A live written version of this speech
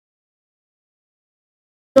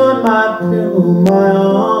on my pillow, my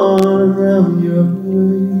arm around your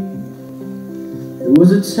waist. There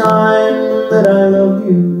was a time that I loved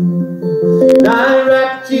you, and I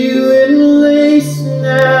wrapped you in lace, and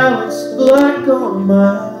now it's black on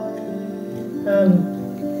my palette.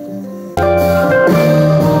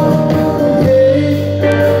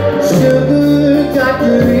 Yeah, sugar got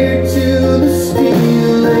your ear to the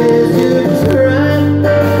steel as you tried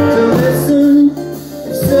to listen.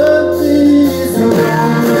 If something is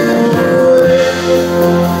wrong,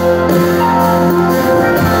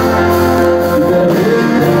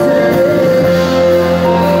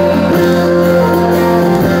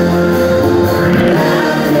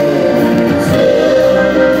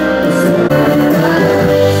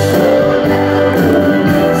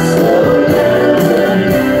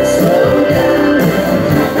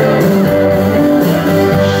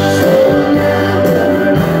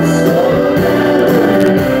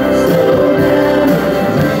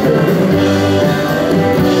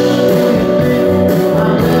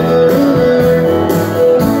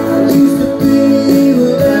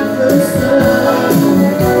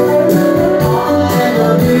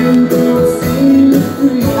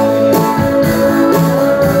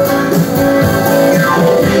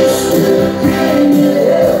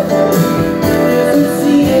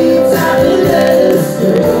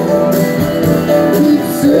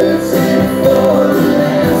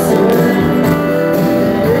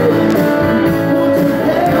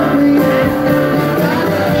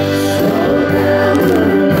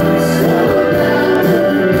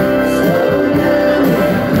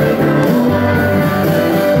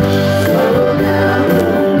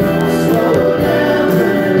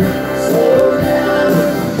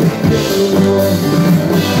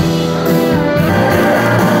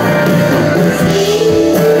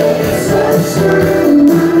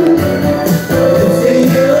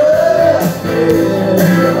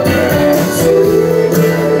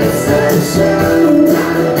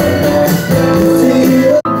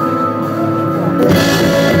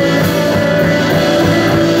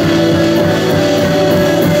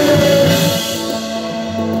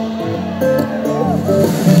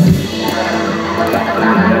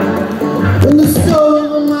 when the sole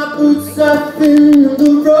of my boots are thin and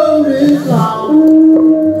the road is long,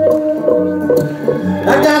 I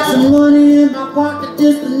got some money in my pocket,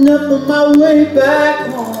 just enough for my way back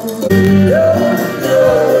home. You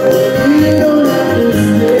don't have to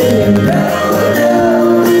stay.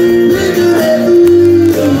 You do everything.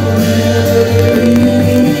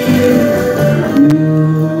 You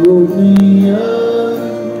woke me up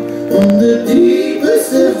from the deepest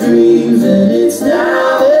of dreams, and it's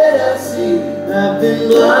now that I see I've been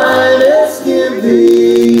blind as can be.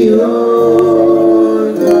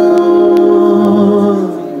 You're gone.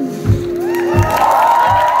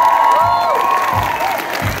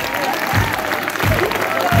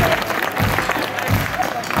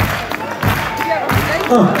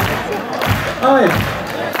 Oh ja,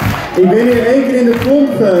 ik ben hier 1 keer in de pomp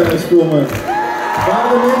gesprongen.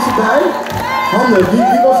 Waren er mensen bij? Handen,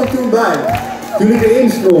 wie was er toen bij? Toen ik erin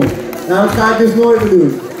sprong. Nou, dat ga ik dus nooit meer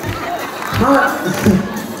doen. Maar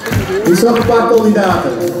ik zag een paar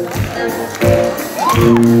kandidaten.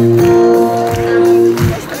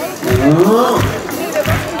 Oh.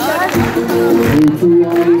 Into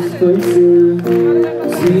all these places,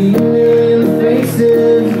 see a million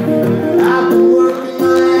faces. I've been working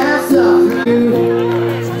my ass off for you.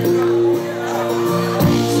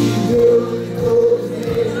 She goes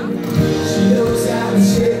in, she knows how to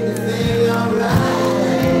shake the thing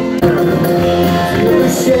alright. The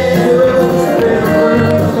shadows spread on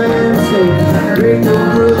the landscape, break the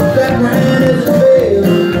roof that ran as a veil.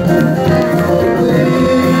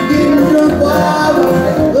 Getting drunk while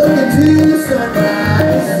looking to the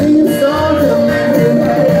sunrise, singing songs of memory.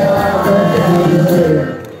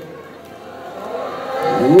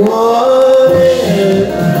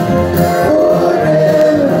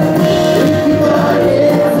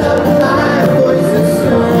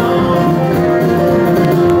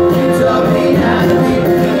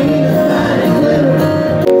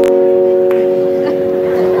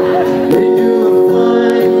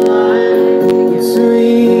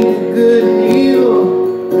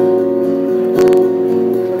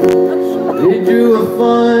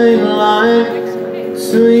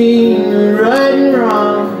 Between right and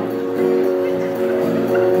wrong.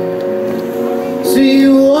 See,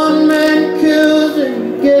 one man kills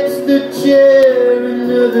and gets the chair,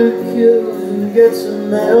 another kills and gets a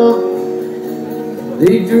medal.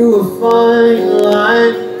 They drew a fine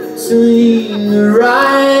line between the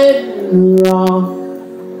right and the wrong.